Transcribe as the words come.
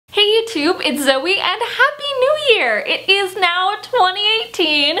YouTube, it's Zoe and Happy New Year! It is now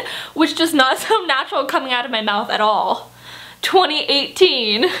 2018, which does not sound natural coming out of my mouth at all.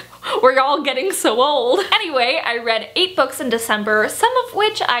 2018. We're all getting so old. Anyway, I read 8 books in December, some of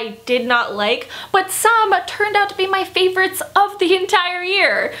which I did not like, but some turned out to be my favorites of the entire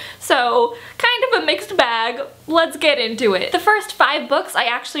year. So, kind of a mixed bag. Let's get into it. The first 5 books I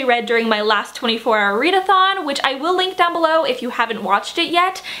actually read during my last 24-hour readathon, which I will link down below if you haven't watched it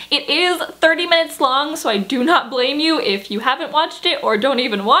yet. It is 30 minutes long, so I do not blame you if you haven't watched it or don't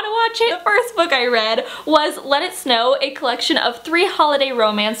even want to watch it. The first book I read was Let It Snow, a collection of 3 holiday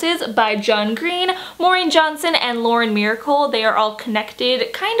romances by John Green, Maureen Johnson, and Lauren Miracle. They are all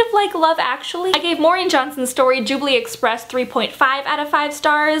connected, kind of like Love Actually. I gave Maureen Johnson's story Jubilee Express 3.5 out of 5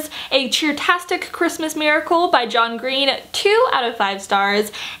 stars, A Cheertastic Christmas Miracle by John Green 2 out of 5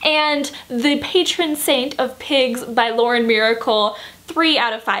 stars, and The Patron Saint of Pigs by Lauren Miracle 3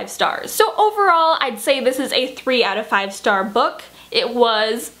 out of 5 stars. So overall, I'd say this is a 3 out of 5 star book. It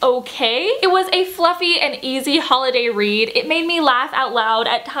was okay. It was a fluffy and easy holiday read. It made me laugh out loud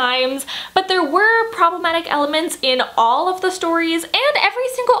at times, but there were problematic elements in all of the stories, and every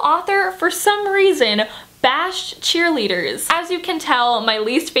single author, for some reason, bashed cheerleaders. As you can tell, my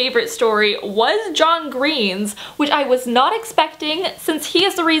least favorite story was John Green's, which I was not expecting since he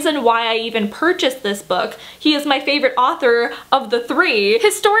is the reason why I even purchased this book. He is my favorite author of the 3.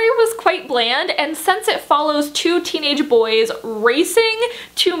 His story was quite bland, and since it follows 2 teenage boys racing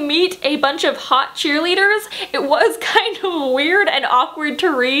to meet a bunch of hot cheerleaders, it was kind of weird and awkward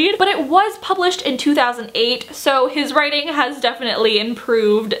to read, but it was published in 2008, so his writing has definitely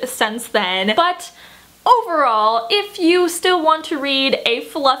improved since then. But overall, if you still want to read a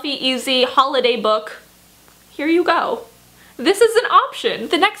fluffy, easy holiday book, here you go. This is an option.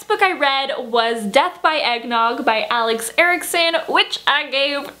 The next book I read was Death by Eggnog by Alex Erickson, which I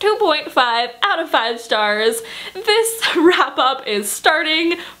gave 2.5 out of 5 stars. This wrap-up is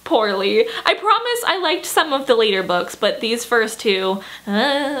starting poorly. I promise I liked some of the later books, but these first 2,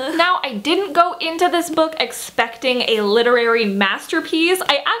 Now, I didn't go into this book expecting a literary masterpiece.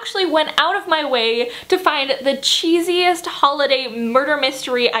 I actually went out of my way to find the cheesiest holiday murder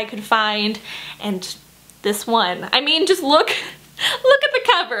mystery I could find, and this one. I mean, just look at the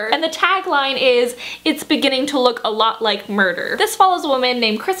cover. And the tagline is, "It's beginning to look a lot like murder." This follows a woman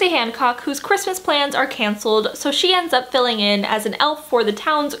named Chrissy Hancock whose Christmas plans are canceled, so she ends up filling in as an elf for the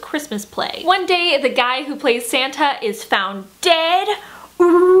town's Christmas play. One day, the guy who plays Santa is found dead,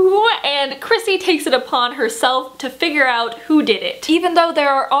 and Chrissy takes it upon herself to figure out who did it, even though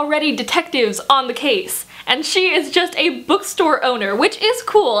there are already detectives on the case. And she is just a bookstore owner, which is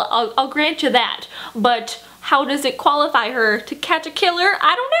cool, I'll grant you that, but how does it qualify her to catch a killer?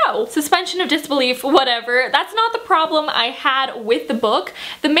 I don't know. Suspension of disbelief, whatever. That's not the problem I had with the book.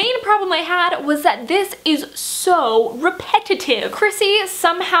 The main problem I had was that this is so repetitive. Chrissy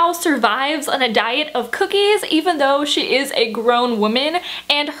somehow survives on a diet of cookies even though she is a grown woman,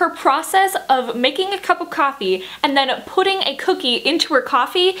 and her process of making a cup of coffee and then putting a cookie into her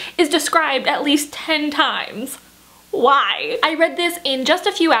coffee is described at least 10 times. Why? I read this in just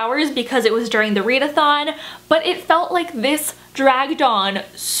a few hours because it was during the readathon, but it felt like this dragged on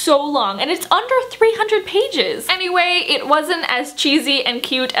so long, and it's under 300 pages. Anyway, it wasn't as cheesy and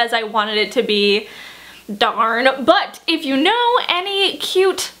cute as I wanted it to be. Darn. But if you know any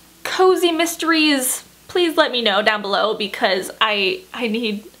cute, cozy mysteries, please let me know down below because I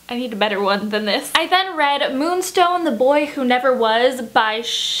need a better one than this. I then read Moonstone, the Boy Who Never Was by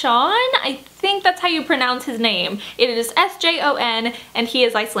Sean. I think that's how you pronounce his name. It is S-J-O-N, and he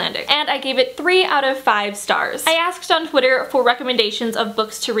is Icelandic. And I gave it 3 out of 5 stars. I asked on Twitter for recommendations of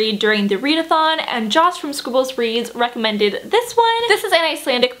books to read during the readathon, and Josh from Scribbles Reads recommended this one. This is an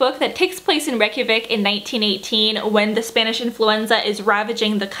Icelandic book that takes place in Reykjavik in 1918 when the Spanish influenza is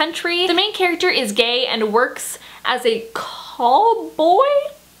ravaging the country. The main character is gay and works as a call boy?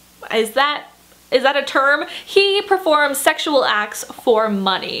 Is that a term? He performs sexual acts for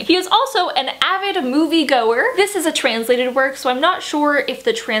money. He is also an avid moviegoer. This is a translated work, so I'm not sure if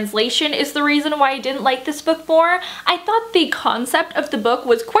the translation is the reason why I didn't like this book more. I thought the concept of the book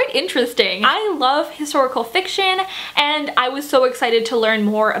was quite interesting. I love historical fiction, and I was so excited to learn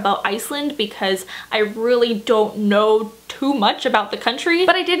more about Iceland because I really don't know too much about the country,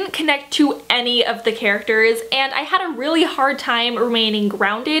 but I didn't connect to any of the characters, and I had a really hard time remaining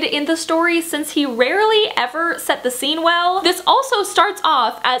grounded in the story since he rarely ever set the scene well. This also starts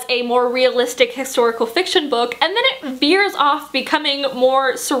off as a more realistic historical fiction book, and then it veers off becoming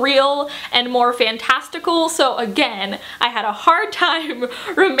more surreal and more fantastical, so again, I had a hard time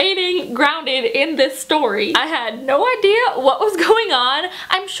remaining grounded in this story. I had no idea what was going on.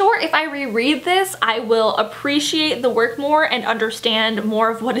 I'm sure if I reread this, I will appreciate the work more and understand more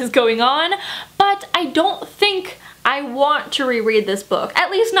of what is going on, but I don't think I want to reread this book,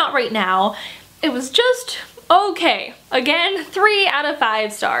 at least not right now. It was just okay. Again, 3 out of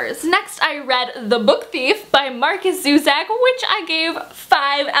 5 stars. Next, I read The Book Thief by Markus Zusak, which I gave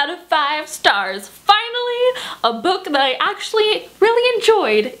 5 out of 5 stars. Finally, a book that I actually really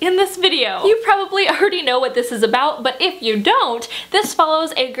enjoyed in this video. You probably already know what this is about, but if you don't, this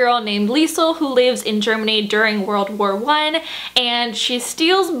follows a girl named Liesel who lives in Germany during World War I, and she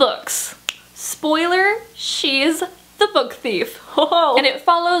steals books. Spoiler, she's the book thief. And it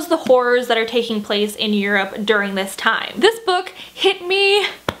follows the horrors that are taking place in Europe during this time. This book hit me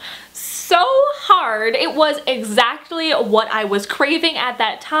so hard. It was exactly what I was craving at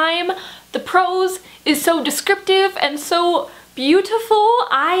that time. The prose is so descriptive and so beautiful.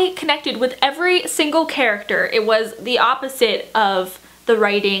 I connected with every single character. It was the opposite of the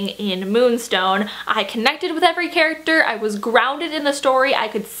writing in Moonstone. I connected with every character, I was grounded in the story, I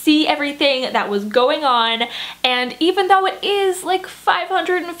could see everything that was going on, and even though it is like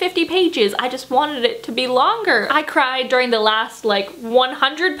 550 pages, I just wanted it to be longer. I cried during the last like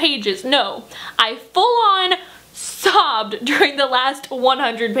 100 pages. No, I full on sobbed during the last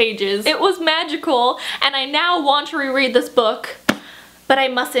 100 pages. It was magical, and I now want to reread this book, but I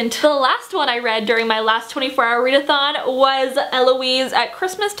mustn't. The last one I read during my last 24-hour readathon was Eloise at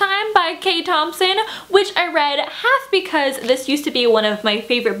Christmas Time by Kay Thompson, which I read half because this used to be one of my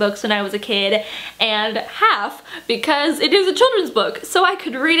favorite books when I was a kid, and half because it is a children's book, so I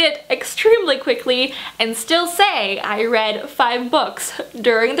could read it extremely quickly and still say I read 5 books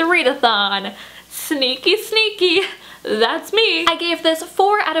during the readathon. Sneaky, sneaky. That's me. I gave this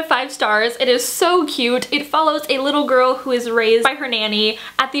 4 out of 5 stars. It is so cute. It follows a little girl who is raised by her nanny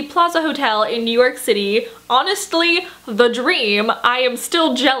at the Plaza Hotel in New York City. Honestly, the dream. I am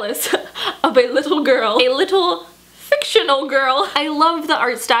still jealous of a little girl. A little fictional girl. I love the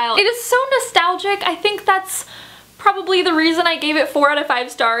art style. It is so nostalgic. I think that's probably the reason I gave it 4 out of 5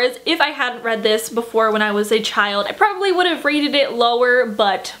 stars. If I hadn't read this before when I was a child, I probably would have rated it lower,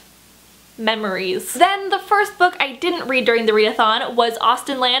 but memories. Then the first book I didn't read during the readathon was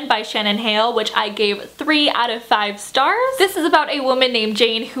Austenland by Shannon Hale, which I gave 3 out of 5 stars. This is about a woman named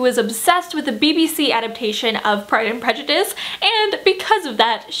Jane who is obsessed with the BBC adaptation of Pride and Prejudice, and because of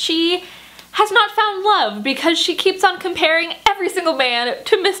that, she has not found love because she keeps on comparing every single man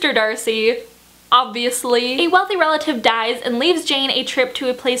to Mr. Darcy. Obviously. A wealthy relative dies and leaves Jane a trip to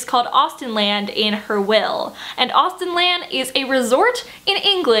a place called Austenland in her will. And Austenland is a resort in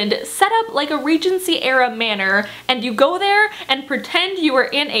England set up like a Regency era manor, and you go there and pretend you are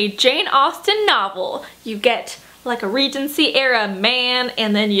in a Jane Austen novel. You get like a Regency era man,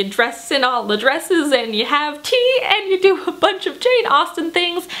 and then you dress in all the dresses and you have tea and you do a bunch of Jane Austen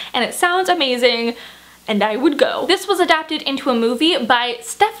things, and it sounds amazing. And I would go. This was adapted into a movie by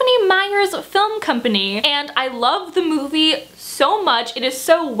Stephenie Meyer's Film Company, and I love the movie so much. It is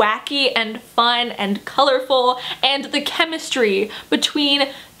so wacky and fun and colorful, and the chemistry between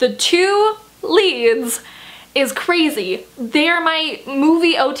the 2 leads is crazy. They are my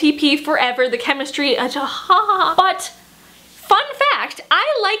movie OTP forever, the chemistry, but fun fact,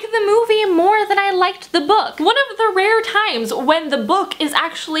 I like the movie more than I liked the book. One of the rare times when the book is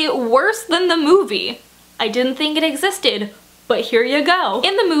actually worse than the movie. I didn't think it existed, but here you go.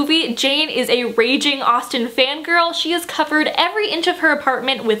 In the movie, Jane is a raging Austen fangirl. She has covered every inch of her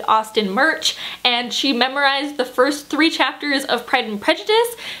apartment with Austen merch, and she memorized the first 3 chapters of Pride and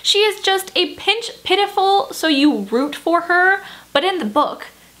Prejudice. She is just a pinch pitiful, so you root for her. But in the book,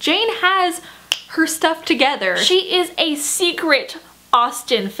 Jane has her stuff together. She is a secret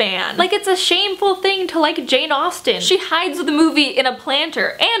Austen fan. Like, it's a shameful thing to like Jane Austen. She hides the movie in a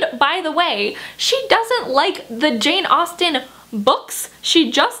planter, and by the way, she doesn't like the Jane Austen books,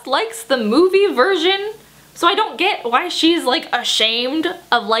 she just likes the movie version. So I don't get why she's like ashamed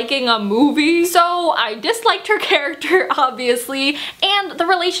of liking a movie. So I disliked her character, obviously, and the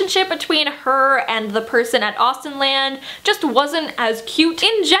relationship between her and the person at Austenland just wasn't as cute.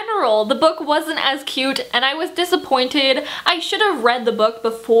 In general, the book wasn't as cute, and I was disappointed. I should have read the book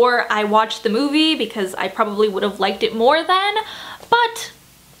before I watched the movie because I probably would have liked it more then, but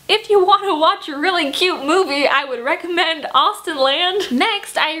if you want to watch a really cute movie, I would recommend Austenland.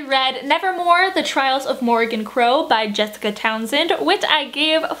 Next, I read Nevermore, The Trials of Morgan Crow by Jessica Townsend, which I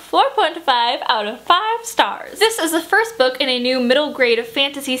gave 4.5 out of 5 stars. This is the first book in a new middle grade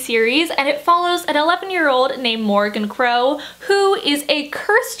fantasy series, and it follows an 11-year-old named Morgan Crow, who is a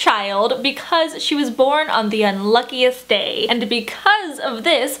cursed child because she was born on the unluckiest day. And because of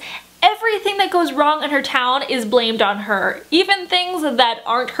this, everything that goes wrong in her town is blamed on her. Even things that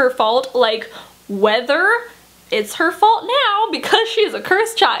aren't her fault, like weather, it's her fault now because she's a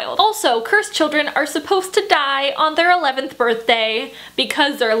cursed child. Also, cursed children are supposed to die on their 11th birthday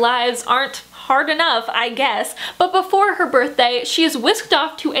because their lives aren't hard enough, I guess. But before her birthday, she is whisked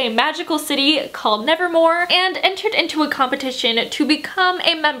off to a magical city called Nevermore and entered into a competition to become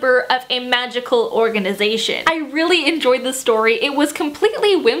a member of a magical organization. I really enjoyed the story. It was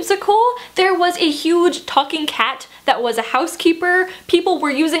completely whimsical. There was a huge talking cat that was a housekeeper. People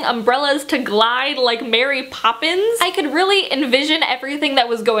were using umbrellas to glide like Mary Poppins. I could really envision everything that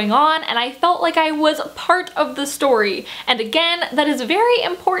was going on, and I felt like I was part of the story. And again, that is very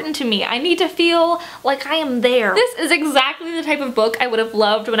important to me. I need to feel like I am there. This is exactly the type of book I would have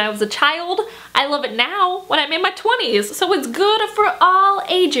loved when I was a child. I love it now when I'm in my 20s, so it's good for all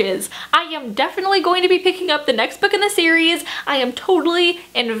ages. I am definitely going to be picking up the next book in the series. I am totally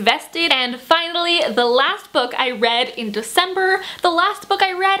invested. And finally, the last book I read in December, the last book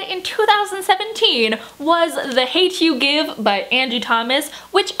I read in 2017 was The Hate U Give by Angie Thomas,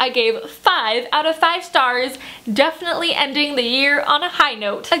 which I gave 5 out of 5 stars, definitely ending the year on a high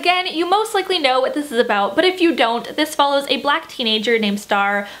note. Again, you most likely know what this is about, but if you don't, this follows a black teenager named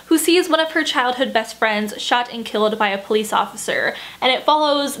Star who sees one of her childhood best friends shot and killed by a police officer, and it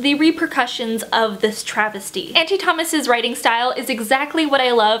follows the repercussions of this travesty. Angie Thomas's writing style is exactly what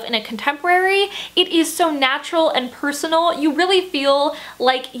I love in a contemporary. It is so natural and personal. You really feel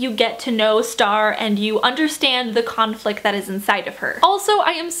like you get to know Star and you understand the conflict that is inside of her. Also,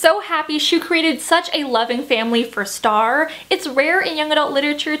 I am so happy she created such a loving family for Star. It's rare in young adult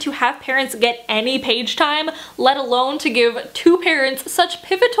literature to have parents get any page time, let alone to give 2 parents such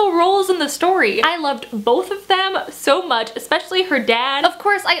pivotal roles in the story. I loved both of them so much, especially her dad. Of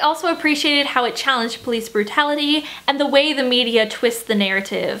course, I also appreciated how it challenged police brutality and the way the media twists the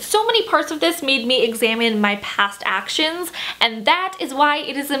narrative. So many parts of this made me examine my past actions, and that is why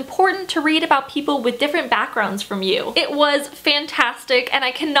it is important to read about people with different backgrounds from you. It was fantastic, and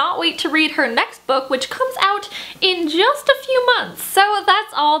I cannot wait to read her next book, which comes out in just a few months. So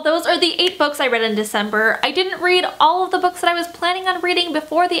that's all. Those are the 8 books I read in December. I didn't read all of the books that I was planning on reading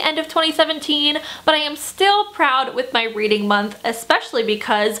before the end of 2017, but I am still proud with my reading month, especially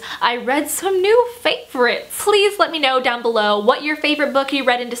because I read some new favorites. Please let me know down below what your favorite book you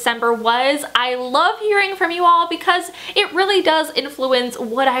read in December was. I love hearing from you all because it really does influence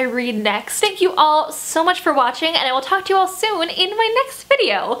what I read next. Thank you all so much for watching, and I will talk to you all soon in my next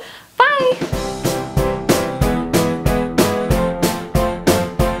video. Bye!